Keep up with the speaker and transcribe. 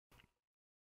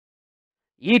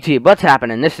YouTube, what's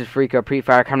happening? This is Freako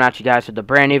Prefire coming at you guys with a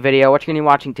brand new video. What you're going to be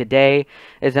watching today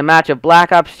is a match of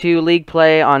Black Ops 2 League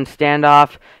Play on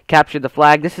Standoff, Capture the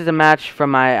Flag. This is a match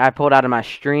from I pulled out of my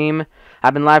stream.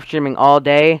 I've been live streaming all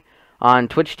day on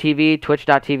Twitch TV,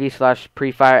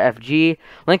 twitch.tv/PrefireFG.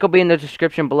 Link will be in the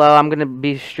description below. I'm going to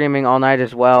be streaming all night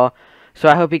as well. So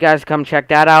I hope you guys come check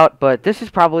that out. But this is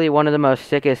probably one of the most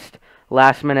sickest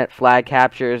last-minute flag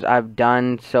captures I've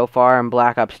done so far in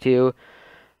Black Ops 2.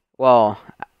 Well,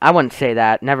 I wouldn't say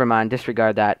that. Never mind.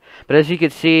 Disregard that. But as you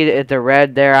can see at the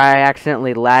red there, I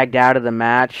accidentally lagged out of the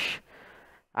match.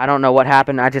 I don't know what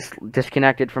happened. I just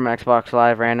disconnected from Xbox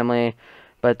Live randomly.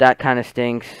 But that kind of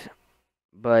stinks.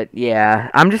 But yeah,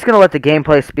 I'm just going to let the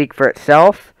gameplay speak for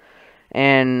itself.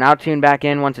 And I'll tune back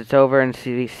in once it's over and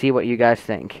see what you guys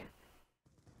think.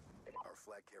 Our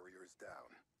flag carrier is down.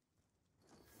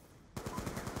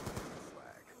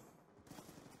 Flag.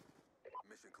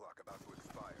 Mission clock about to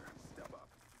expire. Step up.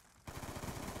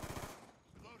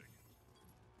 Loading.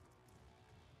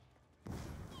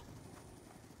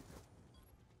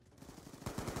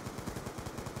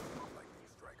 Lightning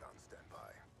strike on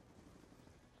standby.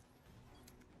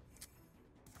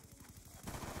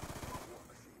 War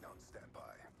machine on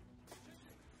standby.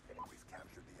 We've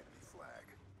captured the enemy flag.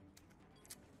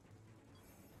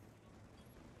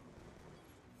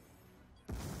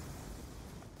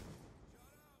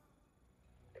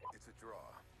 It's a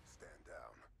draw. Stand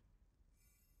down.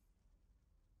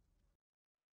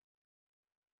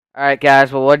 Alright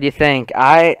guys, well what do you think?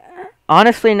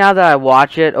 Honestly, now that I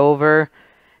watch it over,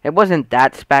 it wasn't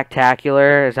that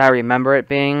spectacular as I remember it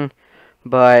being,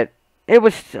 but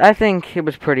I think it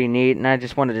was pretty neat, and I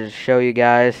just wanted to show you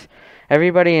guys.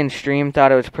 Everybody in stream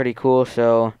thought it was pretty cool,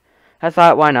 so I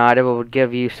thought why not? It would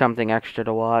give you something extra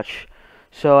to watch.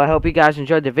 So I hope you guys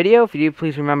enjoyed the video. If you do,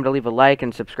 please remember to leave a like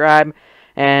and subscribe.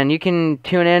 And you can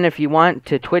tune in if you want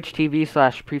to Twitch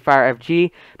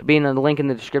TV/PrefireFG. To be in the link in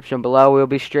the description below. We'll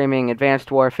be streaming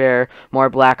Advanced Warfare, more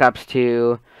Black Ops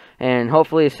 2, and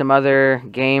hopefully some other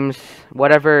games.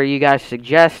 Whatever you guys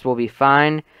suggest will be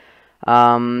fine.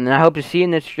 And I hope to see you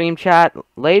in the stream chat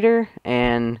later.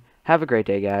 And have a great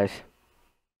day, guys.